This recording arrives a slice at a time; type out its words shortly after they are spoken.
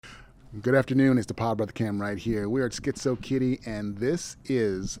Good afternoon. It's the Pod Brother Cam right here. We're at Skitzo Kitty, and this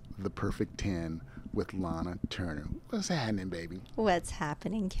is The Perfect 10 with Lahna Turner. What's happening, baby? What's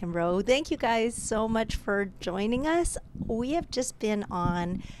happening, Kimbro? Thank you guys so much for joining us. We have just been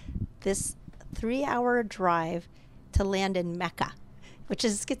on this 3-hour drive to land in Mecca, which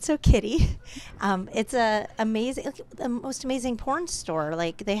is Skitzo Kitty. It's the most amazing porn store.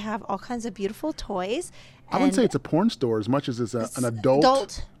 Like, they have all kinds of beautiful toys. I wouldn't say it's a porn store as much as it's an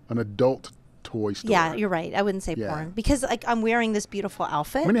adult toy store. Yeah, you're right. I wouldn't say porn because I'm wearing this beautiful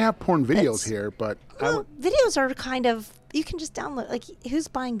outfit. I mean, they have porn videos here, but videos are kind of, you can just download. Like, who's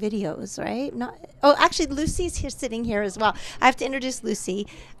buying videos, right? Actually, Lucy's here, sitting here as well. I have to introduce Lucy.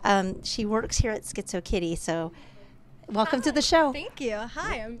 She works here at Skitzo Kitty, so welcome to the show. Thank you.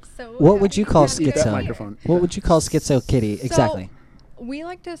 Hi, I'm so. What would you call Skitzo? Microphone. What would you call Skitzo Kitty exactly? We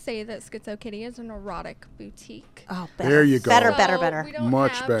like to say that Skitzo Kitty is an erotic boutique. Oh, better. There you go. Better. We don't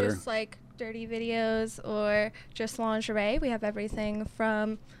Much have better. just like dirty videos or just lingerie. We have everything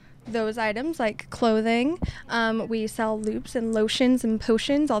from those items like clothing. We sell lubes and lotions and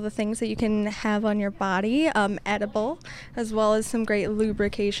potions, all the things that you can have on your body, edible, as well as some great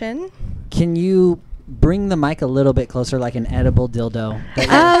lubrication. Can you bring the mic a little bit closer, like an edible dildo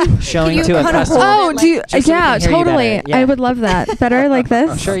that you're showing to a customer? Oh, Just so we can hear you totally. better. Yeah. I would love that. Better like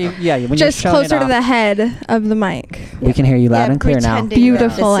this. I'm sure you. Yeah, when Just you're showing closer it to off, the head of the mic. we can hear you loud and clear now.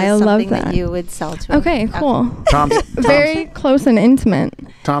 Beautiful. That this is I love something that. you would sell to. Okay, cool. Tom's Very close and intimate.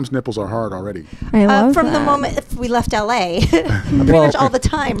 nipples are hard already. I love from that. the moment if we left LA, pretty much all the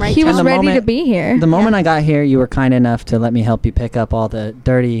time, right? He was the ready to moment- be here. The moment I got here, you were kind enough to let me help you pick up all the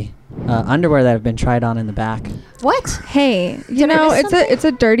dirty underwear that have been tried on in the back. What? Hey, Did I miss something? it's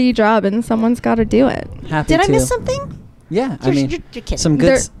a dirty job and someone's got to do it. Happy Did I to. miss something? Yeah, I You're mean, kidding. some good,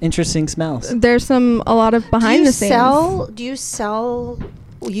 There- interesting smells. There's a lot of behind the scenes. Do you sell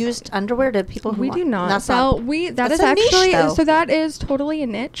used underwear to people who We want? do not That's sell. not- That that's is a niche, actually though. so that is totally a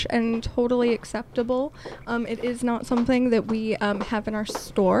niche and totally acceptable. It is not something that we have in our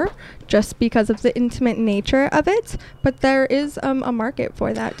store just because of the intimate nature of it. But there is a market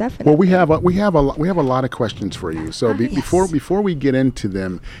for that, definitely. Well, we have a lot of questions for you. So before we get into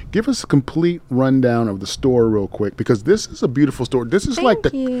them, give us a complete rundown of the store real quick, because this is a beautiful store. This is like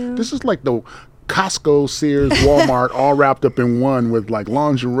the Costco, Sears, Walmart, all wrapped up in one, with like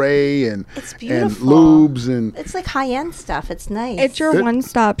lingerie and It's beautiful. lubes and. It's like high-end stuff. It's nice. It's your Good.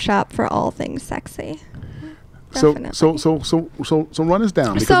 one-stop shop for all things sexy. So run us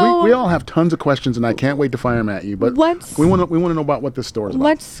down, because So- we all have tons of questions, and I can't wait to fire them at you. But we want to know about what this store is about.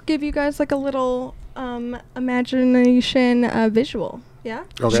 Let's give you guys like a little imagination visual. Yeah.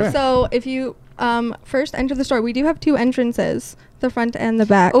 Okay. Sure. So if you first enter the store, we do have 2 entrances, the front and the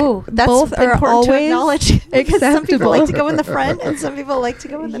back. Oh, that's both are important to always acknowledge, because some people acceptable. like to go in the front and some people like to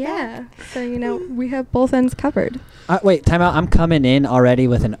go in the back. Yeah. So we have both ends covered. Wait, time out. I'm coming in already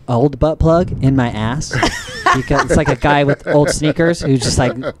with an old butt plug in my ass. Because it's like a guy with old sneakers who just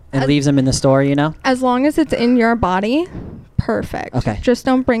and leaves them in the store, As long as it's in your body, perfect. Okay. Just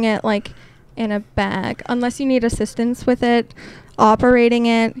don't bring it like in a bag unless you need assistance with it. Operating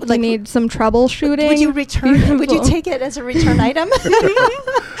it, you Like, need some troubleshooting. Would you return? Would you Beautiful. take it as a return item?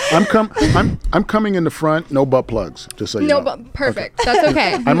 I'm coming in the front, no butt plugs, just so you know. No, but perfect. That's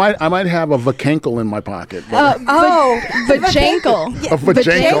okay. I might have a vacankle in my pocket. But Vajankle. A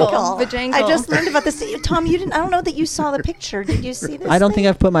vajankle. Vajankle. I just learned about this. Tom, you didn't. I don't know that you saw the picture. Did you see this? I don't think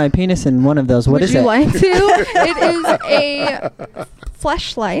I've put my penis in one of those. What Would is you it? like to? It is a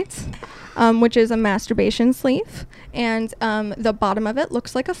fleshlight, which is a masturbation sleeve, and the bottom of it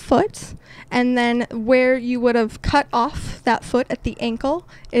looks like a foot, and then where you would have cut off that foot at the ankle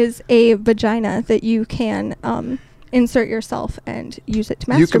is a vagina that you can insert yourself and use it to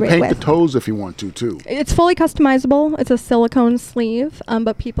masturbate You can paint with. the toes if you want to, too. It's fully customizable. It's a silicone sleeve,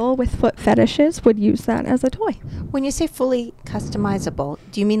 but people with foot fetishes would use that as a toy. When you say fully customizable,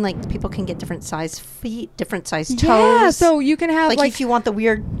 do you mean like people can get different size feet, different size toes? Yeah, so you can have like if you want the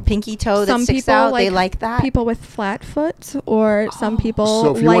weird pinky toe that some sticks people out, they like that. People with flat foot, or some people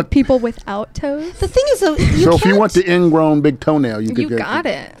So if you like want- people without toes. The thing is, though, So if you want the ingrown big toenail, you could You get got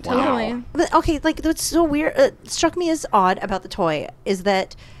it. Wow. Totally. But okay, like what's so weird, struck me as odd about the toy is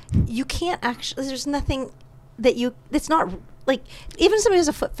that you can't actually. There's nothing that you. It's not like even if somebody has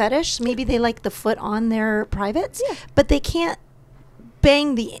a foot fetish, maybe they like the foot on their privates, but they can't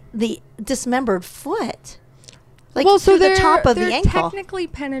bang the dismembered foot. Like well, so through the they're, top of they're the ankle. technically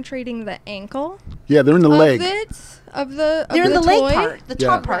penetrating the ankle. Yeah, they're in the leg. They're in the leg part, the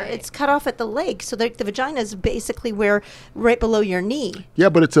top part. Right. It's cut off at the leg, so the vagina is basically where right below your knee. Yeah,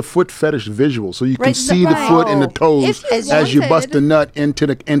 but it's a foot fetish visual, so you can Right, see the foot and the toes If you as you bust wanted- the nut into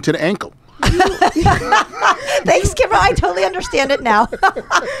the ankle. Thanks, Kimbro. I totally understand it now.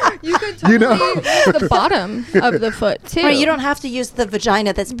 You could totally You know? use the bottom of the foot too. Right, you don't have to use the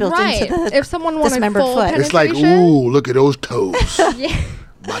vagina that's built right. into the If someone wanted dismembered full foot. It's like, penetration, ooh, look at those toes. yeah,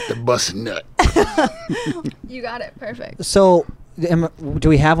 About to bust a nut. you got it perfect. So, do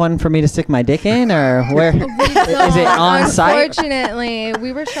we have one for me to stick my dick in, or where? Is it on site? Unfortunately,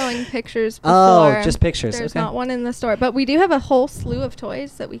 we were showing pictures before. Oh, just pictures. There's Okay. not one in the store, but we do have a whole slew of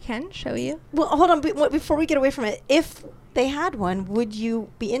toys that we can show you. Well, hold on. Before we get away from it, if they had one, would you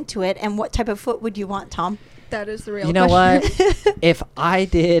be into it? And what type of foot would you want, Tom? That is the real You know question. what? If I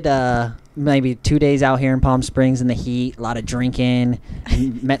did maybe 2 days out here in Palm Springs in the heat, a lot of drinking,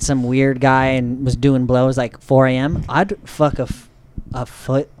 and met some weird guy and was doing blows like 4 a.m., I'd fuck a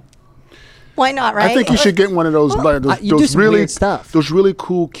foot. Why not, right? I think you should get one of those, you do some really weird stuff. Those really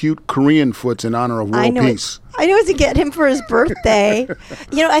cool, cute Korean foots in honor of world peace. I know to get him for his birthday.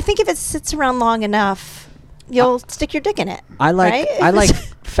 I think if it sits around long enough, you'll stick your dick in it. I like right? I like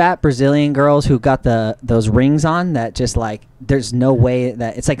fat Brazilian girls who got those rings on that just like there's no way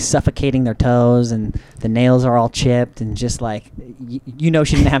that it's like suffocating their toes and the nails are all chipped and just like she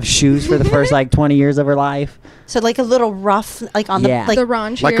didn't have shoes for the first like 20 years of her life. So like a little rough, like on Yeah. the The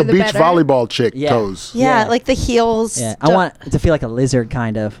raunchier, Like a the beach better. volleyball chick Yeah. toes. yeah, Yeah. like the heels. Yeah, I want it to feel like a lizard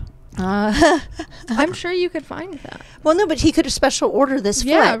kind of. I'm sure you could find that. Well, no, but he could special order this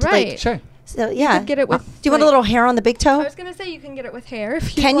Yeah, foot. right. Like, Sure. so yeah. You could get it with. Do you want a like- little hair on the big toe? I was gonna say you can get it with hair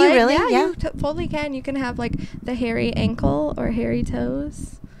if you Can you like. really? Yeah, Yeah. you fully can. You can have like the hairy ankle or hairy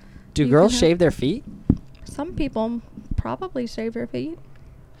toes. Do You girls can have- shave their feet? Some people probably shave their feet.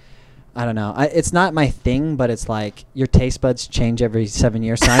 I don't know. It's not my thing, but it's like your taste buds change every 7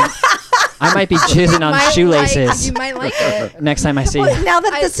 years. So I might be jizzing on shoelaces You might like it. next time I see Well, you. now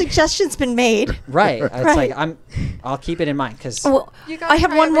that the suggestion's been made, Right. It's Right. like I'll keep it in mind because well, You gotta I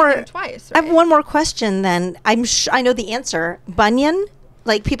have try one more. everything twice, I have right? one more question. Then I know the answer. Bunion,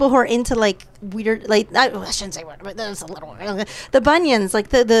 like people who are into like weird, like I shouldn't say weird, but there's a little the bunions, like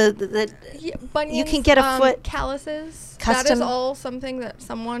the Yeah, bunions, You can get a foot- calluses. That is Custom- all something that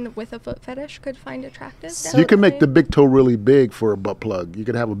someone with a foot fetish could find attractive. You can make the definitely. big toe really big for a butt plug. You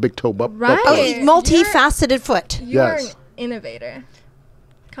could have a big toe butt Right. plug. oh, You're- multifaceted foot. You are an Yes. innovator.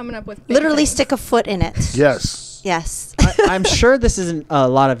 Coming up with big Literally things. stick a foot in it. Yes. Yes. I'm sure this isn't a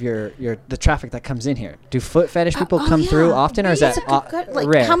lot of the traffic that comes in here. Do foot fetish people come through often, or is that That's a good- like,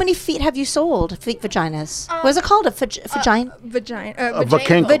 rare? how many feet have you sold? Feet vaginas. What is it called? A vagina? Vagina.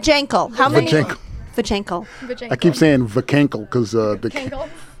 vacangle. Vajankle. How many? Vajankle. Vajankle. I keep saying vacankle because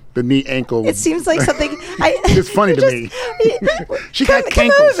the knee ankle. It seems like something. It's funny to me. She got Come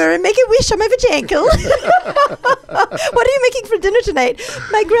cankles. over and make a wish on my vajankle. What are you making for dinner tonight?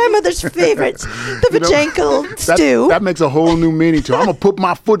 My grandmother's favorite, the You know, vajankle stew. That makes a whole new meaning to it. I'm going to put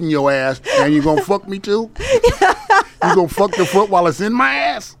my foot in your ass and you going to fuck me too? You going to fuck the foot while it's in my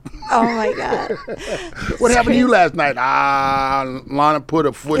ass? Oh my God. What happened to you last night? Lahna put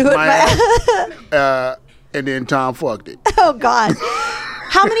a foot in my ass and then Tom fucked it. Oh God.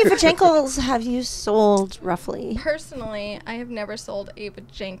 How many vajankles have you sold roughly? Personally, I have never sold a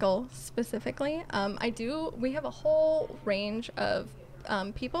vajankle specifically. We have a whole range of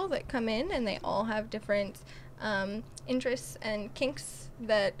people that come in, and they all have different interests and kinks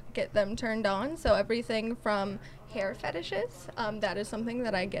that get them turned on. So everything from hair fetishes, that is something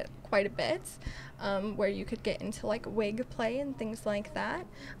that I get quite a bit, where you could get into like wig play and things like that,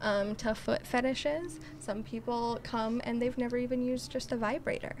 to foot fetishes. Some people come and they've never even used just a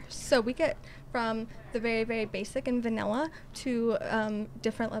vibrator. So we get from the very, very basic and vanilla to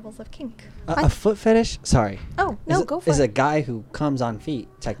different levels of kink. A foot fetish? Sorry. Oh no, go for is it. a guy who comes on feet,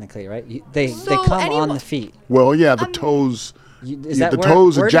 technically, right? They So come on anyone- the feet. Well, yeah, the toes. Is The that where-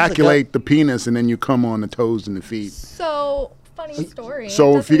 toes where does it go? ejaculate the penis and then you come on the toes and the feet. So, funny story.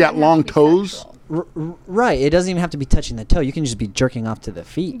 So it if you doesn't got even have long to be toes, sexual. Right. It doesn't even have to be touching the toe. You can just be jerking off to the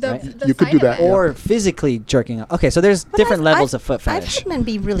feet, right? You could side do of that, it. yeah. Or physically jerking off. Okay, so there's different levels of foot I've fetish. had men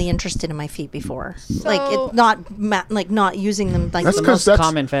be really interested in my feet before, like So- it, not using them like That's the because most that's-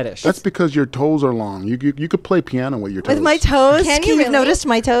 common fetish. that's because your toes are long. You could play piano with your toes. with my toes. Can you You've really? noticed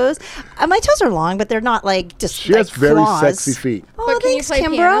my toes? My toes are long, but they're not like just. She has like very claws. sexy feet. Oh, But can you thanks, play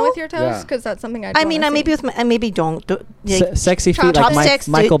Kimbro. piano with your toes? Yeah. Because that's something I'd I mean, I wanna maybe see. with my, I maybe don't. Like, Sexy feet like chopsticks,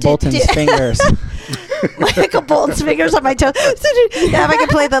 Michael Bolton's fingers. Michael Bolton's fingers on my toes. Yeah, if I could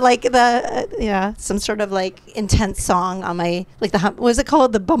play some sort of like intense song on my like what was it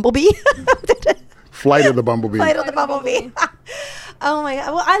called, the Bumblebee? Flight of the Bumblebee. Flight of the Bumblebee. Oh my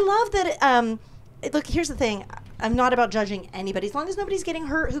God. Well, I love that. Look, here's the thing. I'm not about judging anybody. As long as nobody's getting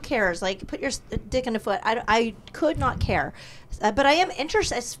hurt, who cares? Like, put your dick in a foot. I could not care. But I am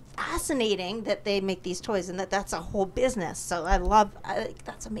interested. It's fascinating that they make these toys and that's a whole business. So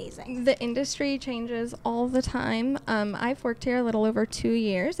that's amazing. The industry changes all the time. I've worked here a little over 2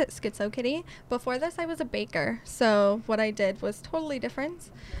 years at Skitzo Kitty. Before this, I was a baker. So what I did was totally different.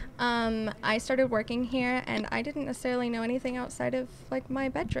 I started working here, and I didn't necessarily know anything outside of like my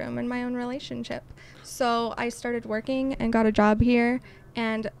bedroom and my own relationship. So I started working and got a job here,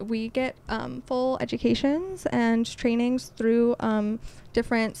 and we get full educations and trainings through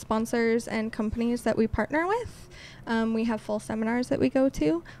different sponsors and companies that we partner with. We have full seminars that we go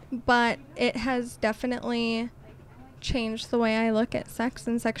to, but it has definitely changed the way I look at sex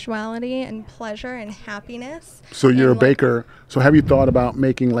and sexuality and pleasure and happiness. So you're a baker. So have you thought about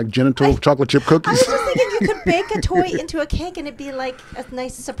making like genital chocolate chip I cookies? was just thinking you could bake a toy into a cake and it'd be like a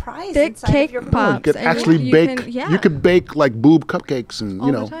nice surprise Thick inside cake of your pops. You could and actually you bake. can- yeah. You could bake like boob cupcakes and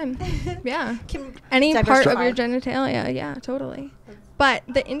all the time. Yeah. Any part of your genitalia. Yeah, totally. But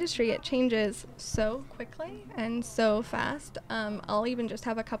the industry, it changes so quickly and so fast. I'll even just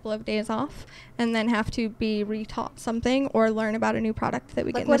have a couple of days off and then have to be retaught something or learn about a new product that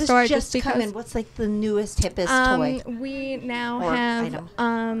we get in the store. What has just come in? What's like the newest, hippest toy? We now Or have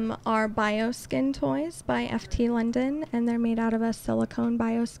item? our BioSkin toys by FT London, and they're made out of a silicone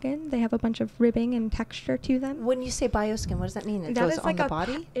BioSkin. They have a bunch of ribbing and texture to them. When you say bioskin, what does that mean? It That goes is on like the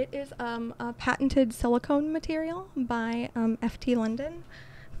body? It is a patented silicone material by FT London.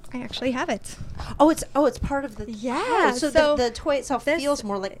 I actually have it. Oh, it's part of the Yeah, so so the toy itself this- feels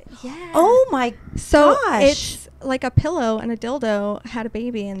more like Yeah. Oh my So gosh. it's like a pillow and a dildo had a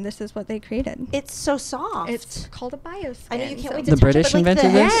baby, and this is what they created. It's so soft. It's called a BioSkin. I know you can't so- wait to The touch British it, but like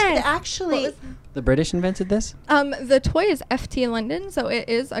invented this? Yes. Actually, The British invented this? The toy is FT London, so it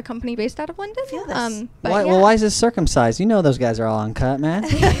is a company based out of London. Feel this. But Why, yeah. Well, why is this circumcised? You know those guys are all uncut, man.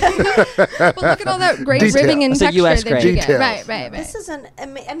 But look at all that great Detail. ribbing and It's a texture US that grade. you get. Details. Right. this is I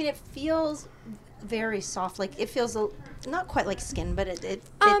mean, it feels very soft. Like it feels not quite like skin, but it's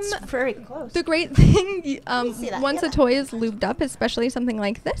very close. The great thing, see that. once Yeah. a toy is lubed up, especially something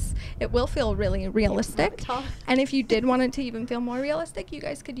like this, it will feel really realistic. Tom. And if you did want it to even feel more realistic, you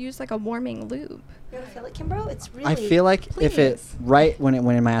guys could use like a warming lube. You want to feel it, Kimbro? It's really. I feel like if it Please. right when it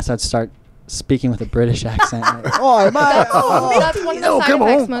went in my ass, I'd start speaking with a British accent. Like, oh, That's one of the no, side come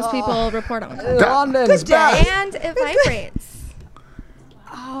effects on. most people report on. London's day. back. And it vibrates.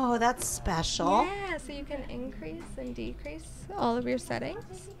 Oh, that's special. Yeah, so you can increase and decrease all of your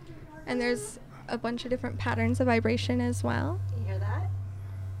settings. And there's a bunch of different patterns of vibration as well. You hear that?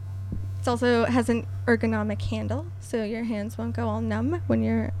 It also has an ergonomic handle, so your hands won't go all numb when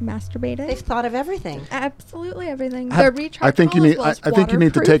you're masturbating. They've thought of everything. Absolutely everything. I- The rechargeable I think you need. as well I think you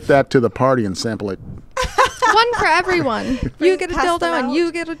need to waterproof. take that to the party and sample it. One for everyone. You get a pass them dildo and out.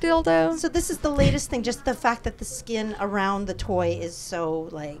 you get a dildo. So this is the latest thing. Just the fact that the skin around the toy is so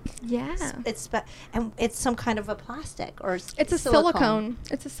like Yeah. and it's some kind of a plastic or It's a silicone.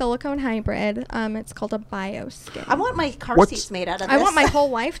 It's a silicone hybrid. It's called a BioSkin. I want my car What's- seats made out of I this. want my whole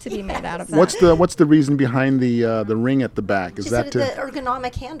life to be made out of that. What's the reason behind the ring at the back? Is Just that the to?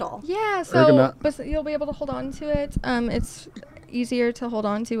 ergonomic handle. Yeah, so Ergono- but you'll be able to hold on to it. It's easier to hold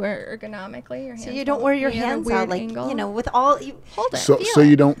on to ergonomically. Your hands So you don't won't wear your be at a hands weird out like angle. with all you. Hold it. So feel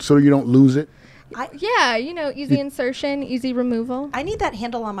you it. don't lose it. Yeah, easy insertion, easy removal. I need that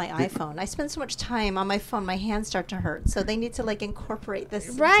handle on my iPhone. I spend so much time on my phone, my hands start to hurt. So they need to like incorporate this.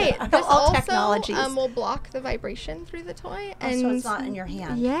 Right. Into This all also technologies. will block the vibration through the toy, Oh, and so it's not in your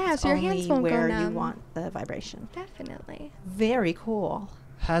hand. Yeah, It's so your only hands won't go where you numb. want the vibration. Definitely. Very cool.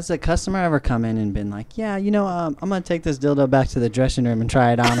 Has a customer ever come in and been like, yeah, I'm going to take this dildo back to the dressing room and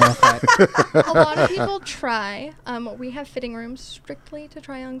try it on real quick? A lot of people try. We have fitting rooms strictly to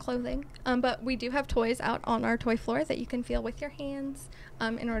try on clothing, but we do have toys out on our toy floor that you can feel with your hands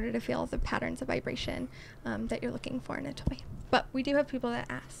in order to feel the patterns of vibration that you're looking for in a toy. But we do have people that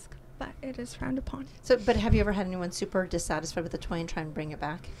ask, but it is frowned upon. So, but have you ever had anyone super dissatisfied with the toy and try and bring it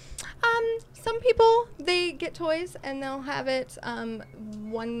back? Some people, they get toys and they'll have it.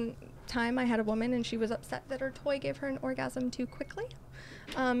 One time I had a woman and she was upset that her toy gave her an orgasm too quickly.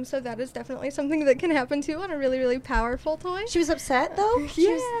 So that is definitely something that can happen too on a really, really powerful toy. She was upset though.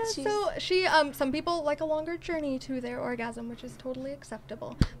 Some people like a longer journey to their orgasm, which is totally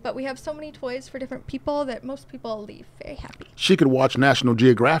acceptable. But we have so many toys for different people that most people leave very happy. She could watch National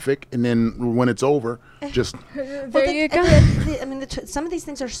Geographic, and then when it's over, just There you go. Some of these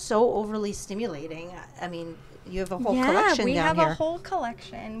things are so overly stimulating. I mean, you have a whole collection we down have here. a whole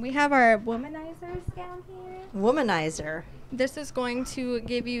collection. We have our womanizers down here. Womanizer. This is going to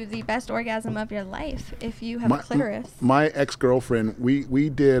give you the best orgasm of your life if you have a clitoris. My ex-girlfriend, we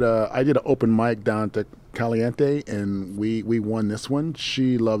did I did an open mic down at Caliente, and we won this one.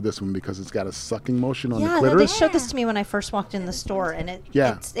 She loved this one because it's got a sucking motion on the Yeah, no, clitoris. they showed this to me when I first walked in the store, and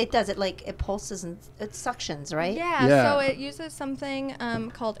it does it like it pulses and it suctions, right? Yeah, so it uses something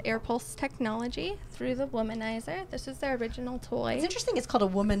called air pulse technology through the womanizer. This is their original toy. It's interesting. It's called a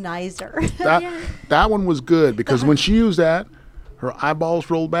womanizer. That one was good because when she used that, her eyeballs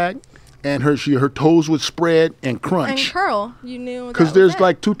rolled back, and her toes would spread and crunch. And curl. You knew that because there's was it.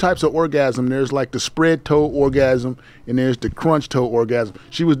 like two types of orgasm. There's like the spread toe orgasm, and there's the crunch toe orgasm.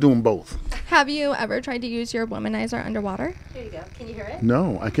 She was doing both. Have you ever tried to use your womanizer underwater? Here you go. Can you hear it?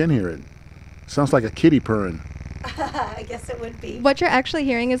 No, I can hear it. Sounds like a kitty purring. I guess it would be. What you're actually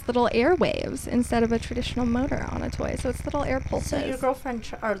hearing is little air waves instead of a traditional motor on a toy. So it's little air pulses. So your girlfriend,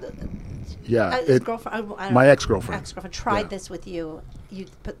 My ex-girlfriend. Ex-girlfriend tried this with you.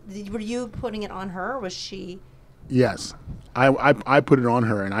 Were you putting it on her, or was she? Yes, I put it on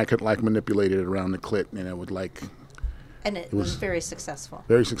her, and I could like manipulate it around the clit, and it would like. And it was very successful.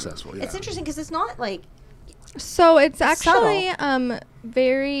 Very successful. Yeah. It's interesting because it's not like. So it's actually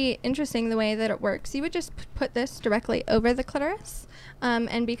very interesting the way that it works. You would just put this directly over the clitoris,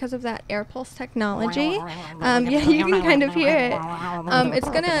 and because of that air pulse technology, you can kind of hear it. It's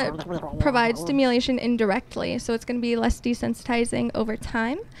going to provide stimulation indirectly, so it's going to be less desensitizing over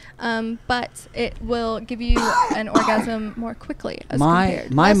time, but it will give you an orgasm more quickly as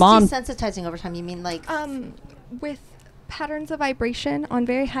compared. My mom desensitizing over time. You mean like with patterns of vibration on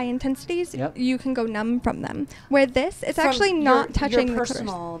very high intensities, Yep. you can go numb from them. Where this, it's actually not touching your the clitoris.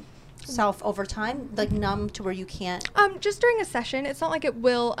 personal self over time, like numb to where you can't. Just during a session, it's not like it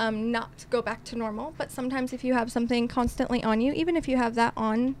will not go back to normal, but sometimes if you have something constantly on you, even if you have that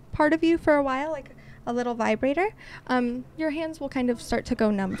on part of you for a while, like a little vibrator, your hands will kind of start to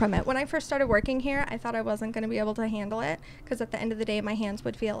go numb from it. When I first started working here, I thought I wasn't going to be able to handle it because at the end of the day, my hands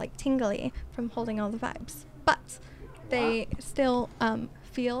would feel like tingly from holding all the vibes. But they still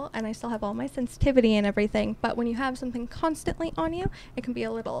feel, and I still have all my sensitivity and everything, but when you have something constantly on you, it can be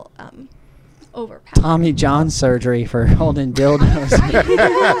a little overpowering. Tommy John surgery for holding dildos. I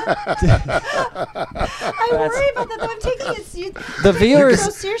worry about that. I'm taking it The viewers, so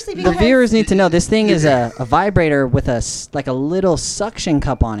seriously. the viewers need to know this thing is a vibrator with a little suction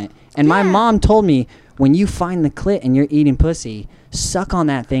cup on it. And my mom told me when you find the clit and you're eating pussy, suck on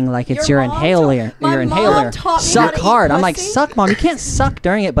that thing like it's your inhaler. Your inhaler. Suck hard. I'm like, suck, Mom. You can't suck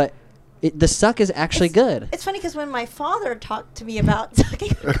during it, but the suck is actually good. It's funny because when my father talked to me about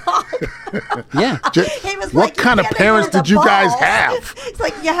sucking a cock, Yeah. he was What like, you kind of can't parents ignore the did you guys balls. have? It's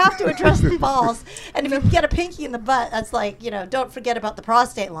like you have to address the balls, and if you get a pinky in the butt, that's like, don't forget about the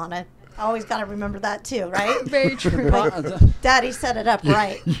prostate, Lahna. Always got to remember that too, right? Very true. Daddy set it up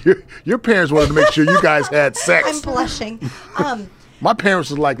right. Your parents wanted to make sure you guys had sex. I'm blushing. My parents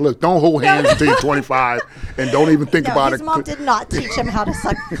was like, look, don't hold hands until you're 25, and don't even think about his it. mom did not teach him how to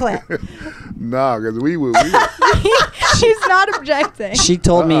suck clit. No, because we would. She's not objecting. She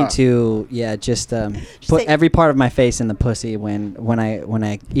told me to, just put say- every part of my face in the pussy when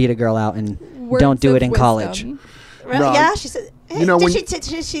I eat a girl out, and Words don't do of it in college. wisdom. No, Yeah, she said. Hey, when did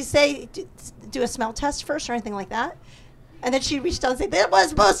she say do a smell test first or anything like that? And then she reached out and said, "That was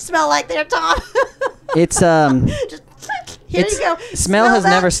supposed to smell like there, Tom." It's Just, here you go. Smell has that.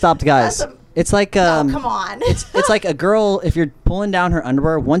 never stopped, guys. It's like Come on. it's like a girl, if you're pulling down her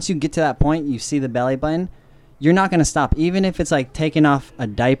underwear, once you get to that point, you see the belly button, you're not going to stop. Even if it's like taking off a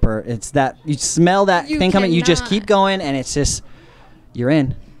diaper, it's that you smell that You thing coming, you just cannot. keep going, and it's just, you're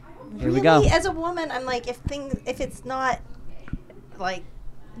in. Here we go. As a woman, I'm like, if it's not like,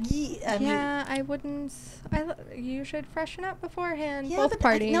 I wouldn't. You should freshen up beforehand. yeah, both but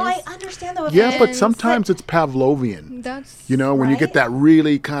parties. I understand though. Yeah, but And- sometimes it's Pavlovian. That's When you get Right? that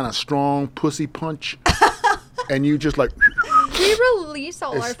really kind of strong pussy punch, and you just like. we release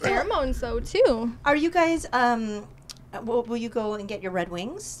all our It's- pheromones though too. Are you guys? Will you go and get your Red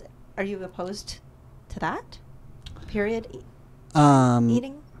Wings? Are you opposed to that? Period.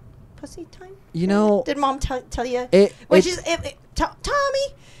 Eating pussy time. Did Mom tell you? When she's Tommy,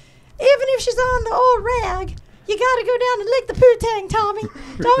 even if she's on the old rag, you gotta go down and lick the poo-tang, Tommy.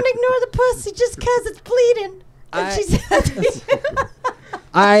 Don't ignore the pussy just 'cause it's bleeding. And she said to me,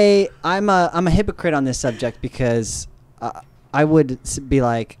 I'm a hypocrite on this subject because I would be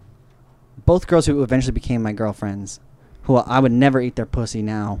like, both girls who eventually became my girlfriends, who I would never eat their pussy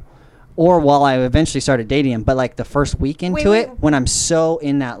now, or while I eventually started dating them, but like the first week into Wait. it, when I'm so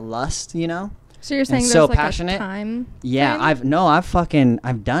in that lust, So you're saying and there's so like passionate. a time? Yeah, frame?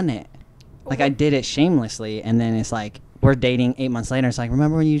 I've done it. Like I did it shamelessly, and then it's like we're dating 8 months later. It's like,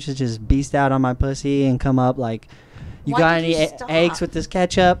 remember when you used to just beast out on my pussy and come up like, you Why got did any you stop? eggs with this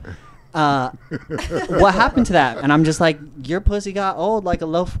ketchup? What happened to that? And I'm just like, your pussy got old like a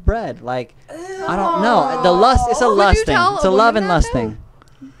loaf of bread. Like, I don't know. The lust, it's a Would lust you thing. tell It's a a love woman and that, lust though? thing.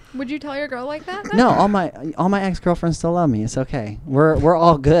 Would you tell your girl like that? then? No, all my ex-girlfriends still love me. It's okay. We're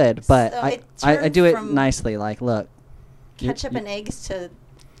all good, but So I it do it turned from nicely. Like, look, Ketchup and eggs to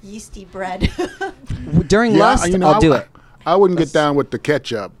yeasty bread. during lust, I'll do it. I wouldn't get down with the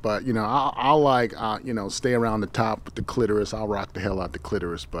ketchup, but I'll like stay around the top with the clitoris. I'll rock the hell out the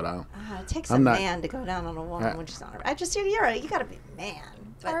clitoris, but It takes I'm a not- man to go down on a woman when she's on her. You gotta be a man.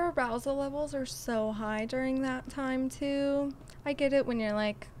 But Our arousal levels are so high during that time too. I get it when you're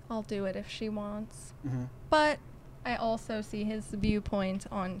like, I'll do it if she wants. Mhm. But I also see his viewpoint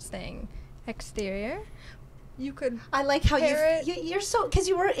on staying exterior. You could I like how pair it- you're so because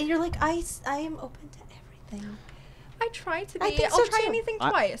you're like I am open to everything. I try to be. I think I'll so, try too. anything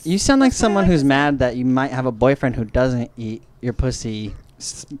twice. You sound like That's what I someone like who's to say. mad that you might have a boyfriend who doesn't eat your pussy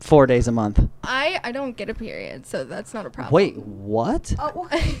 4 days a month. I don't get a period, so that's not a problem. Wait, what? Oh,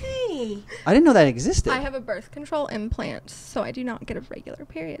 okay. I didn't know that existed. I have a birth control implant, so I do not get a regular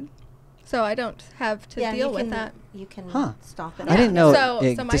period. So I don't have to Yeah, deal you with can, that. You can Huh. stop it. I didn't know So,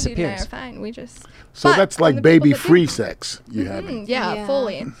 it so my dude and I disappears. are fine. We just. so but that's on like the people baby that do- free sex you having. Yeah, Yeah.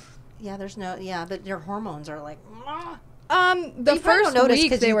 fully. Yeah, there's no. Yeah, but your hormones are like. The You probably first don't notice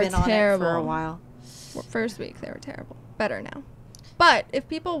week 'cause they you've were been on it terrible. for a while. First week they were terrible. Better now. But if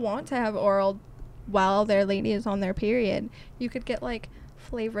people want to have oral while their lady is on their period, you could get like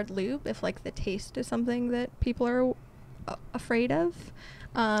flavored lube if like the taste is something that people are afraid of.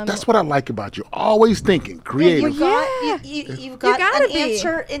 That's what I like about you. Always thinking creative. You've got gotta an be.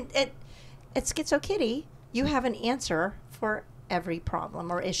 answer at Skitzo Kitty. You have an answer for every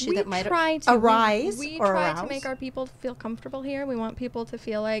problem or issue that might arise We or try arouse. to make our people feel comfortable here. We want people to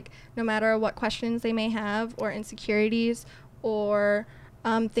feel like no matter what questions they may have or insecurities or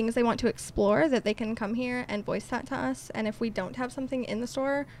things they want to explore, that they can come here and voice that to us. And if we don't have something in the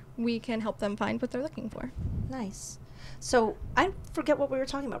store, we can help them find what they're looking for. Nice. So I forget what we were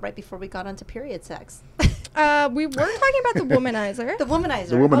talking about right before we got onto period sex. We were talking about the womanizer. The womanizer.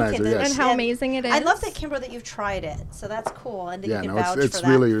 The womanizer, okay, yes. And how amazing it is. I love that, Kimbro, that you've tried it. So that's cool, and that Yeah, you can no, vouch it's for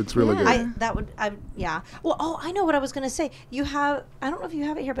that. it's really Yeah. good. Yeah. Well, I know what I was going to say. You have, I don't know if you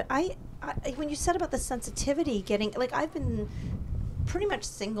have it here, but I when you said about the sensitivity getting, like, I've been pretty much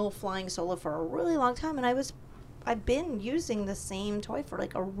single flying solo for a really long time, and I've been using the same toy for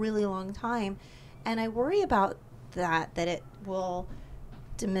like a really long time, and I worry about that it will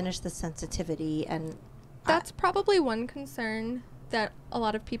diminish the sensitivity, and That's probably one concern that a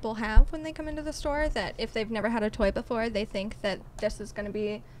lot of people have when they come into the store, that if they've never had a toy before, they think that this is going to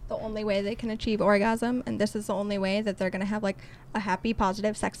be the only way they can achieve orgasm, and this is the only way that they're going to have like a happy,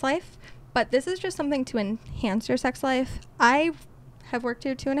 positive sex life. But this is just something to enhance your sex life. I have worked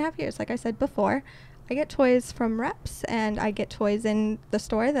here 2.5 years, like I said before. I get toys from reps, and I get toys in the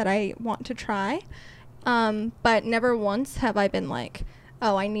store that I want to try. But never once have I been like,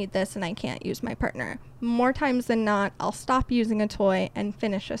 oh, I need this and I can't use my partner. More times than not, I'll stop using a toy and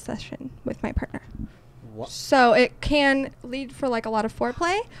finish a session with my partner. So it can lead for like a lot of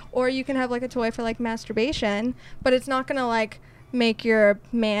foreplay, or you can have like a toy for like masturbation, but it's not gonna like make your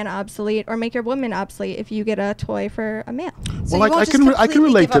man obsolete or make your woman obsolete if you get a toy for a male. so Well, you won't I can completely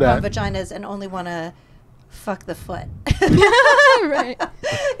relate give to up on that. vaginas and only want to fuck the foot. Right.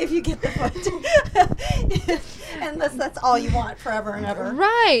 If you get the foot. And that's all you want forever and ever.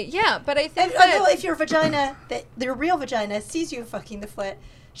 Right, yeah, but I think Although if your vagina, your real vagina, sees you fucking the foot,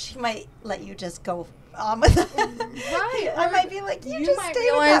 she might let you just go on with it. Right. I might be like, you just might stay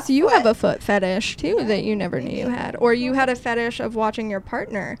realize with that you foot. have a foot fetish too that you never knew you had, or you had a fetish of watching your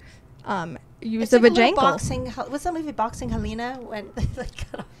partner use It's a like a little vajankle. boxing. What's that movie, Boxing Helena? When they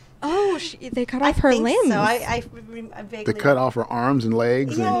cut off. Oh, they cut I off her think limbs. So I vaguely They cut off her arms and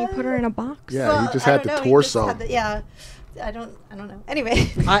legs. Yeah. And And you put her in a box. Yeah, Well, he just I had don't the know, he just torso. had yeah, I don't know.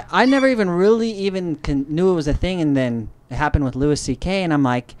 Anyway, I never even really knew it was a thing, and then it happened with Louis C.K. and I'm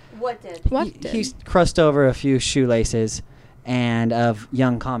like, what did? What he did? crossed over a few shoelaces and of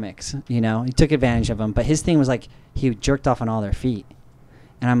young comics, he took advantage of them, but his thing was like he jerked off on all their feet,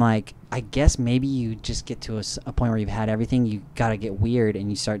 and I'm like, I guess maybe you just get to a point where you've had everything, you gotta get weird and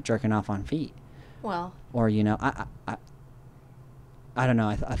you start jerking off on feet, Well, or I don't know,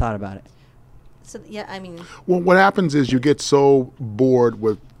 I thought about it. so yeah, I mean, Well, what happens is you get so bored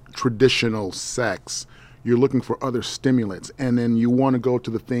with traditional sex, you're looking for other stimulants, and then you want to go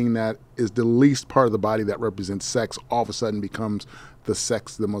to the thing that is the least part of the body that represents sex, all of a sudden becomes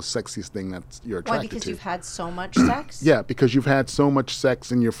the most sexiest thing that you're attracted to. Why? Because you've had so much sex? Yeah, because you've had so much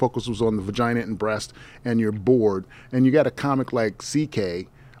sex and your focus was on the vagina and breast, and you're bored, and you got a comic like CK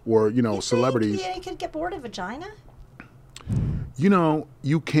or, celebrities. You could get bored of vagina? You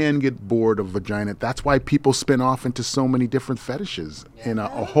can get bored of vagina. That's why people spin off into so many different fetishes in a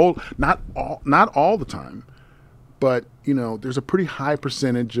whole, not all the time, but, there's a pretty high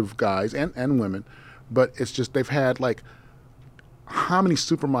percentage of guys and women, but it's just they've had like, how many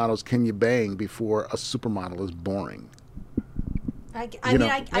supermodels can you bang before a supermodel is boring? I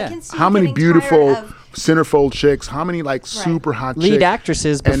can see how many getting beautiful tired of centerfold chicks, how many super hot lead chicks,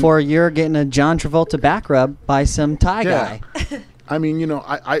 actresses before you're getting a John Travolta back rub by some Thai guy. I mean,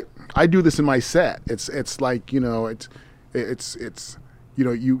 I do this in my set. It's like, you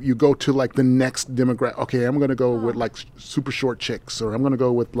go to like the next demographic. Okay, I'm going to go with like super short chicks, or I'm going to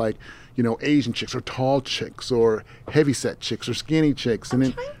go with like, Asian chicks or tall chicks or heavyset chicks or skinny chicks. I'm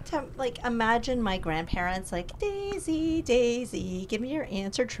trying to like imagine my grandparents like, Daisy, Daisy, give me your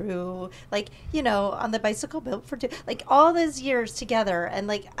answer true. Like, on the bicycle built for two, like all those years together. And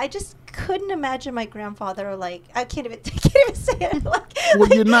like, I just couldn't imagine my grandfather, like, I can't even say it. Like,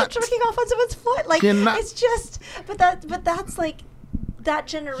 you're not jerking off on someone's foot. Like, it's just, but that's like, that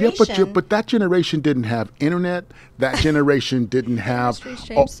generation. Yeah, but that generation didn't have internet. That generation didn't have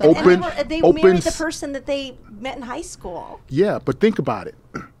open. And they married the person that they met in high school. Yeah, but think about it.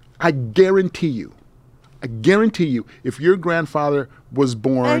 I guarantee you, if your grandfather was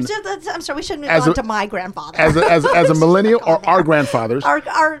born, I'm sorry, we shouldn't move on to my grandfather. As a millennial, or our grandfathers,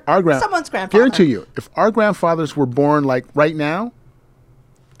 someone's grandfather. Guarantee you, if our grandfathers were born like right now,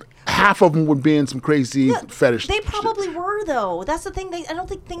 half of them would be in some crazy fetish. They probably were, though. That's the thing. I don't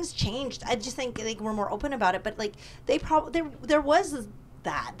think things changed. I just think they were more open about it. But like, they probably there was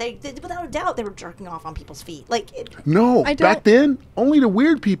that. They without a doubt they were jerking off on people's feet. Like, back then only the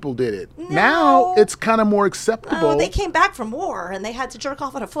weird people did it. No. Now it's kind of more acceptable. Oh, they came back from war and they had to jerk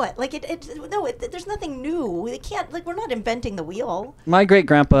off on a foot. Like there's nothing new. They can't. Like, we're not inventing the wheel. My great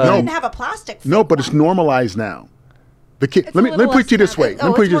grandpa didn't have a plastic. No, but it's normalized now. The kid. Let me put it to you this way. Let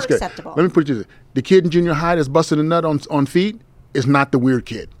me put it to you this way. The kid in junior high that's busting a nut on feet is not the weird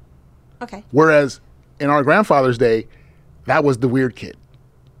kid. Okay. Whereas in our grandfather's day, that was the weird kid.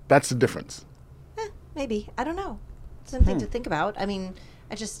 That's the difference. Maybe. I don't know. Something to think about. I mean,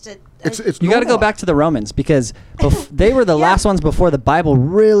 I just it's you got to go back to the Romans, because they were the last ones before the Bible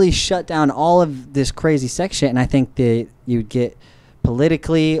really shut down all of this crazy sex shit. And I think that you'd get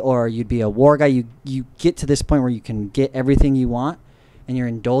politically, or you'd be a war guy, you get to this point where you can get everything you want, and you're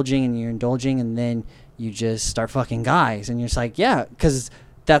indulging, and then you just start fucking guys, and you're just like, yeah, because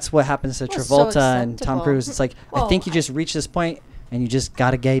that's what happens to Travolta and Tom Cruise. It's like, I think you just reach this point and you just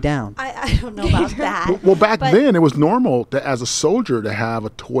gotta gay down. I don't know about that. Well, back then it was normal as a soldier to have a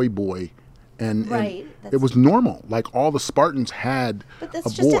toy boy. And it was normal. Like, all the Spartans had but that's a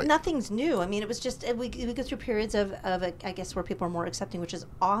just boy. It, nothing's new. I mean, it was just we go through periods of I guess where people are more accepting, which is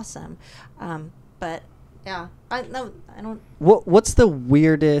awesome. But yeah, I don't. What's the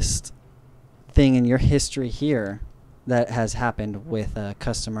weirdest thing in your history here that has happened with a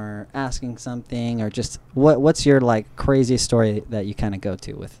customer asking something, or just what's your like craziest story that you kind of go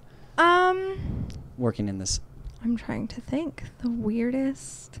to with working in this? I'm trying to think. The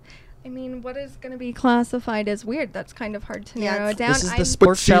weirdest. I mean, what is going to be classified as weird? That's kind of hard to narrow it down. This is the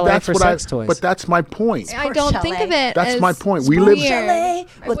sports chalet for sex toys. But that's my point. I don't think of it. That's my point. We live chalet.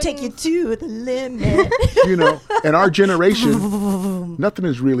 We'll take you to the limit. In our generation, nothing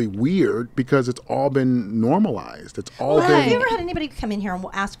is really weird because it's all been normalized. It's all been. Have you ever had anybody come in here and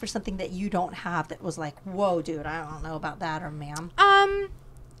ask for something that you don't have that was like, whoa, dude, I don't know about that, or ma'am?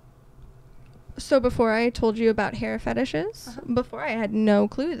 So before I told you about hair fetishes, before I had no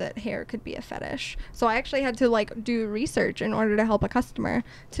clue that hair could be a fetish. So I actually had to like do research in order to help a customer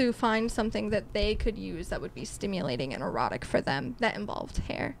to find something that they could use that would be stimulating and erotic for them that involved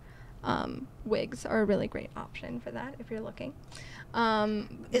hair. Wigs are a really great option for that if you're looking.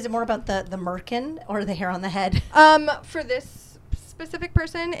 Is it more about the merkin or the hair on the head? For this specific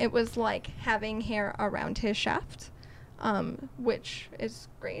person, it was like having hair around his shaft. Which is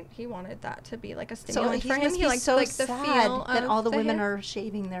great. He wanted that to be like a stimulant for him. He likes so like the sad feel that all the women hair. are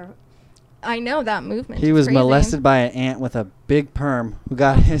shaving their I know that movement. He is was crazy. molested by an ant with a big perm who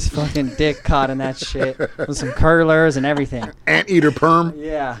got his fucking dick caught in that shit with some curlers and everything. Anteater perm.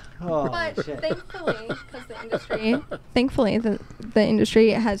 Yeah. Oh, But shit. thankfully, because the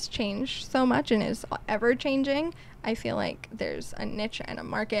industry has changed so much and is ever changing, I feel like there's a niche and a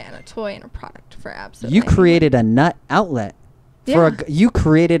market and a toy and a product for absolutely. You created a nut outlet. Yeah. You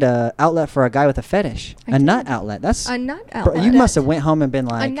created a outlet for a guy with a fetish. I did. Nut outlet. That's A nut Bro, outlet. you must have went home and been A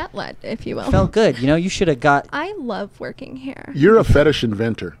like, nutlet, if you will. felt good. You know, you should have got. I love working here. You're a fetish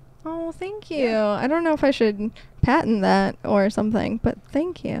inventor. Oh, thank you. I don't know if I should patent that or something, but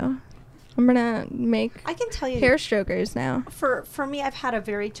thank you. I'm gonna make I can tell you, hair strokers now. for me, I've had a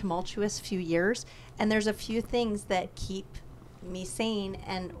very tumultuous few years, and there's a few things that keep me sane.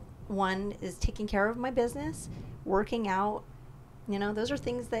 And one is taking care of my business, working out. You know, those are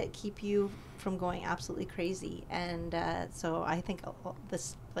things that keep you from going absolutely crazy. And so I think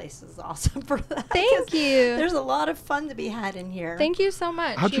this place is awesome for that. Thank 'cause you. There's a lot of fun to be had in here. Thank you so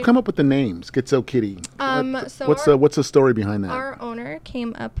much. How'd you come up with the name Skitzo Kitty? So What's the story behind that? Our owner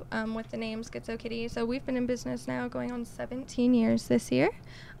came up with the name Skitzo Kitty. So we've been in business now going on 17 years this year.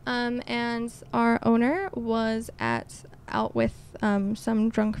 And our owner was out with some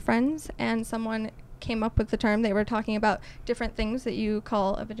drunk friends, and someone came up with the term. They were talking about different things that you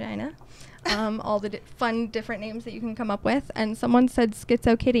call a vagina, all the fun different names that you can come up with, and someone said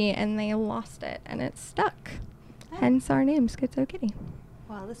Skitzo Kitty, and they lost it, and it stuck. Hence our name, Skitzo Kitty.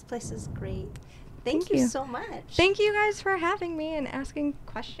 Wow, this place is great. Thank Thank you you. so much. Thank you guys for having me and asking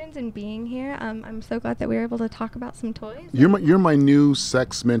questions and being here. I'm so glad that we were able to talk about some toys. You're my new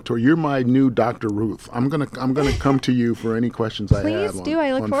sex mentor. You're my new Dr. Ruth. I'm gonna come to you for any questions I have. Please do.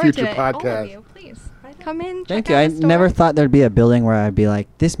 I look on forward future to it. All podcasts. of you, please come in. Thank check you. out I the store. never thought there'd be a building where I'd be like,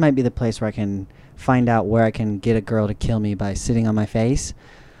 this might be the place where I can find out where I can get a girl to kill me by sitting on my face.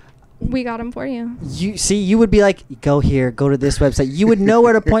 We got them for you. You would be like, go here, go to this website. You would know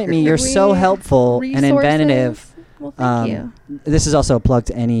where to point me. You're so helpful and inventive. Well, thank you. This is also a plug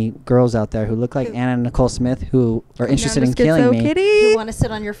to any girls out there who look like Anna Nicole Smith who are interested in killing me. You Kitty. want to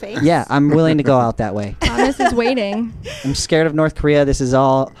sit on your face? Yeah, I'm willing to go out that way. Thomas is waiting. I'm scared of North Korea. It's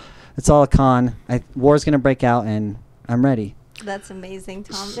all a con. War's gonna break out, and I'm ready. That's amazing,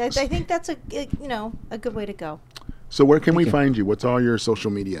 Tom. I think that's a good way to go. So where can we Thank you. find you? What's all your social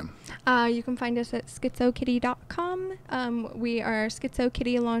media? You can find us at skitsokitty.com. We are Skitzo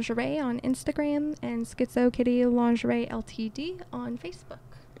Kitty Lingerie on Instagram and Skitzo Kitty Lingerie LTD on Facebook.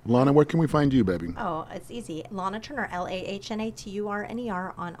 Lahna, where can we find you, baby? Oh, it's easy. Lahna Turner,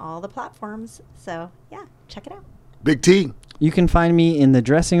 LAHNATURNER on all the platforms. So, yeah, check it out. Big T. You can find me in the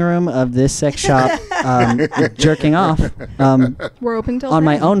dressing room of this sex shop, jerking off We're open till on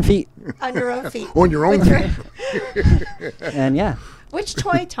my 10. own feet, On your own feet. On your own feet. and yeah. Which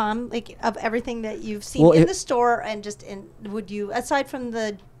toy, Tom, like of everything that you've seen Well, in it- the store and just would you, aside from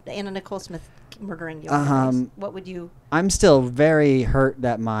the Anna Nicole Smith murdering you, what would you? I'm still very hurt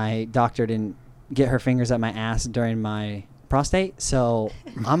that my doctor didn't get her fingers at my ass during my prostate. So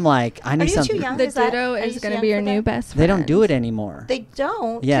I'm like, I need you too something. young? The Is that- ditto are you is too going to young be your for new that? best friend. They don't do it anymore. They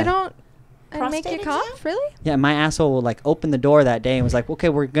don't. Yeah. They don't make Prostate you cough? Really? Yeah, my asshole will like open the door that day and was like, okay,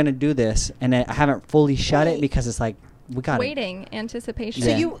 we're gonna do this, and I haven't fully shut it Wait. because it's like we got it. Waiting, anticipation. So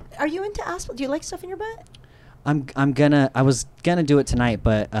Yeah. are you into asphalt? Do you like stuff in your butt? I was gonna do it tonight,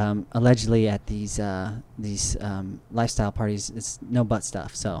 but allegedly at these lifestyle parties, it's no butt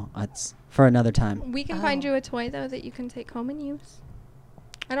stuff, so it's for another time. We can find Oh. you a toy, though, that you can take home and use.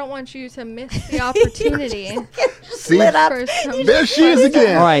 I don't want you to miss the opportunity. See? Lit up. First time. There she is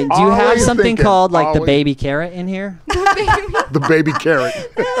again. All right, do you have Always something thinking. called like the Always. baby carrot in here? The baby carrot.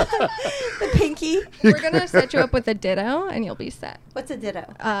 The pinky. We're going to set you up with a ditto, and you'll be set. What's a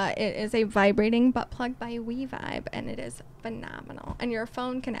ditto? It is a vibrating butt plug by WeVibe, and it is phenomenal. And your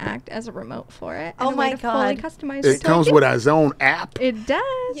phone can act as a remote for it. Oh and a way my to fully God. customize your It comes toy. with its own app. It does.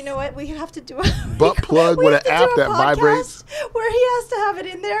 You know what? We have to do a Butt plug we with have an to app do a that vibrates. podcast where he has to have it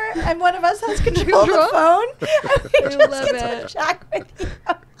in there, and one of us has control of the phone. And we I just love get to it. chat with you.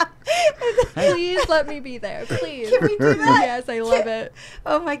 Please let me be there. Please. Can we do that? Yes, I love it.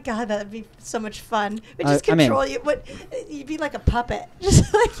 Oh my God, that'd be so much fun. We I- just I'm in. control you. You'd be like a puppet.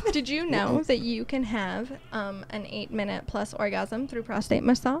 Just like Did you know that you can have an 8-minute plus orgasm through prostate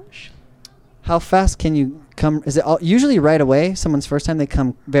massage? How fast can you come? Is it usually right away? Someone's first time they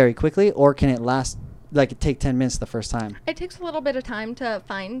come very quickly, or can it last like it take 10 minutes the first time? It takes a little bit of time to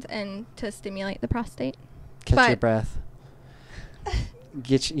find and to stimulate the prostate. Catch your But- breath.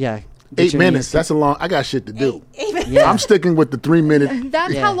 Get 8 your minutes. knees- That's a long. I got shit to do. Eight minutes. Yeah. I'm sticking with the 3 minute.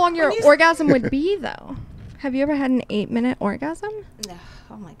 That's Yeah. how long your When you- orgasm would be, though. Have you ever had an 8-minute orgasm? No.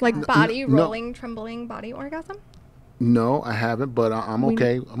 Oh my god. Like body no. rolling, trembling body orgasm? No, I haven't, but I'm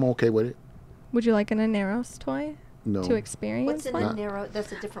okay. I'm okay with it. Would you like an Aneros toy No. to experience? What's in one? a narrow?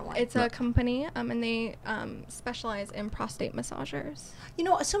 That's a different one. It's a company, and they specialize in prostate massagers. You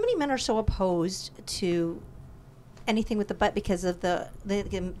know, so many men are so opposed to anything with the butt because of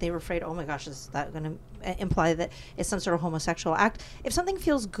they were afraid, oh my gosh, is that going to imply that it's some sort of homosexual act? If something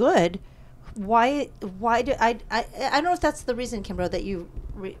feels good, why do I don't know if that's the reason, Kimbro, that you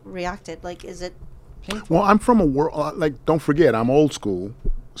reacted. Like, is it painful? Well, I'm from a world, like, don't forget, I'm old school.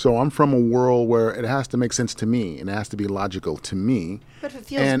 So I'm from a world where it has to make sense to me and it has to be logical to me. But if it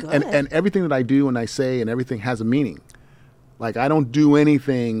feels good. And everything that I do and I say and everything has a meaning. Like, I don't do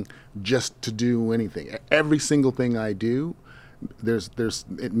anything just to do anything. Every single thing I do,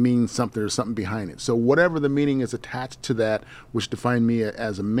 it means something. There's something behind it. So whatever the meaning is attached to that, which define me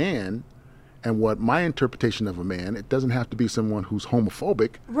as a man, and what my interpretation of a man, it doesn't have to be someone who's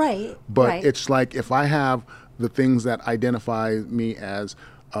homophobic. Right. But right. it's like if I have the things that identify me as,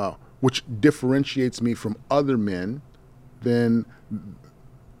 which differentiates me from other men, then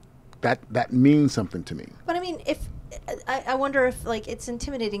that means something to me. But I mean, if I wonder if, like, it's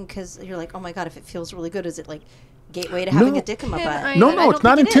intimidating because you're like, oh my god, if it feels really good, is it like gateway to having a dick in my butt? No, it's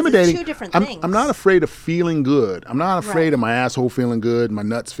not intimidating. It's two different things. things. I'm not afraid of feeling good. I'm not afraid of my asshole feeling good, my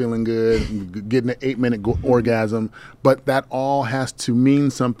nuts feeling good, getting an 8-minute orgasm. But that all has to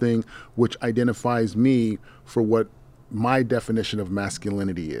mean something which identifies me for what my definition of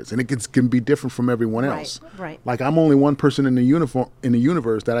masculinity is, and it can be different from everyone else. Right. Like, I'm only one person in the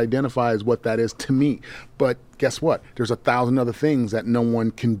universe that identifies what that is to me. But guess what? There's 1,000 other things that no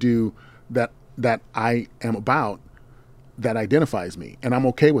one can do that I am about that identifies me, and I'm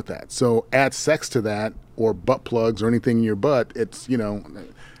okay with that. So add sex to that, or butt plugs, or anything in your butt. It's,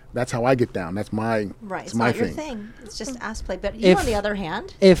 that's how I get down. That's my right. It's my not thing. your thing. It's just ass play. But you, on the other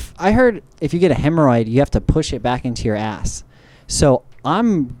hand, if you get a hemorrhoid, you have to push it back into your ass. So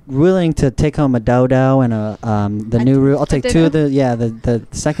I'm willing to take home a dodo and I'll take two of the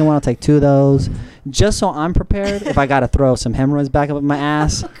second one. I'll take 2 of those, just so I'm prepared. If I got to throw some hemorrhoids back up in my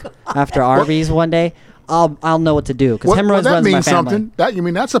ass after Arby's one day, I'll know what to do, because hemorrhoids runs in my family.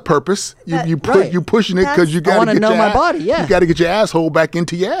 Something. That's a purpose. You pushing it because you got to get know my body. Yeah, you got to get your asshole back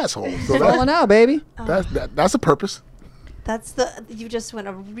into your asshole. So rolling out, baby. That's a purpose. You just went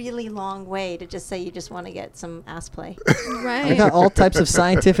a really long way to just say you just want to get some ass play. Right. I got all types of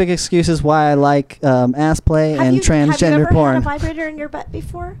scientific excuses why I like ass play and transgender Have you ever porn. had a vibrator in your butt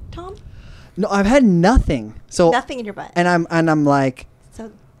before, Tom? No, I've had nothing. So nothing in your butt. And I'm like,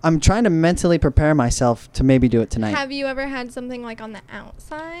 so I'm trying to mentally prepare myself to maybe do it tonight. Have you ever had something like on the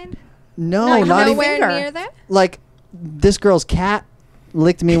outside? No, not even. Nowhere near there? Like, this girl's cat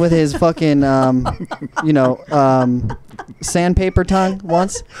licked me with his fucking, sandpaper tongue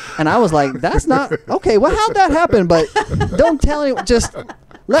once. And I was like, that's not, okay, well, how'd that happen? But don't tell anyone, just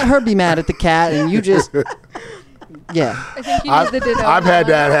let her be mad at the cat and you just, yeah. I think you did the ditto. I've had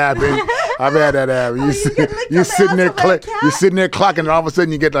that happen. You're sitting there clocking, and all of a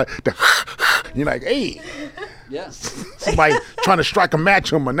sudden you get you're like, hey. Yes. Somebody trying to strike a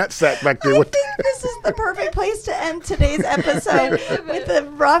match on my nutsack back there. I think this is the perfect place to end today's episode with the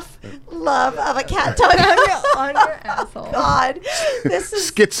rough love of a cat tongue on your asshole. God, this is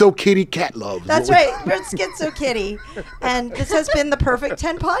Skitzo Kitty cat love. That's right. We're Skitzo Kitty, and this has been the Perfect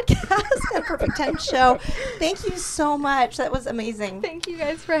 10 podcast and Perfect 10 show. Thank you so much. That was amazing. Thank you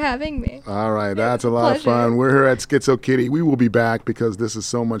guys for having me. All right, that's a lot of fun. We're here at Skitzo Kitty. We will be back because this is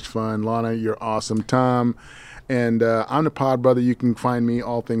so much fun. Lahna, you're awesome. Tom. And I'm the Pod Brother. You can find me,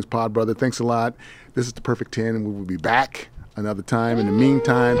 all things Pod Brother. Thanks a lot. This is the Perfect 10, and we will be back another time. In the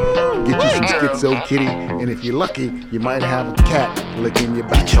meantime, get you some Skitzo Kitty, and if you're lucky, you might have a cat licking your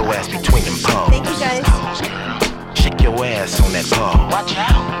back. Get your ass between them paws. Thank you, guys. Pose, girl. Shake your ass on that paw. Watch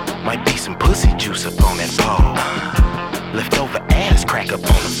out. Might be some pussy juice up on that paw. Leftover ass crack up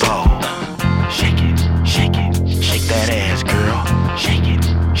on the paw. Shake it, shake it, shake that ass, girl. Shake it,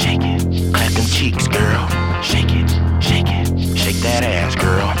 shake it, clap them cheeks, girl. Shake it, shake it, shake that ass,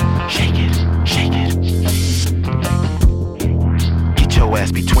 girl. Shake it, shake it. Get your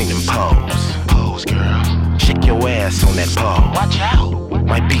ass between them paws. Pose, girl. Shake your ass on that paw. Watch out.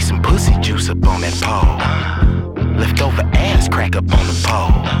 Might be some pussy juice up on that paw. Leftover ass crack up on the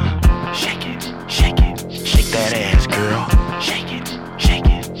paw. Shake it, shake it.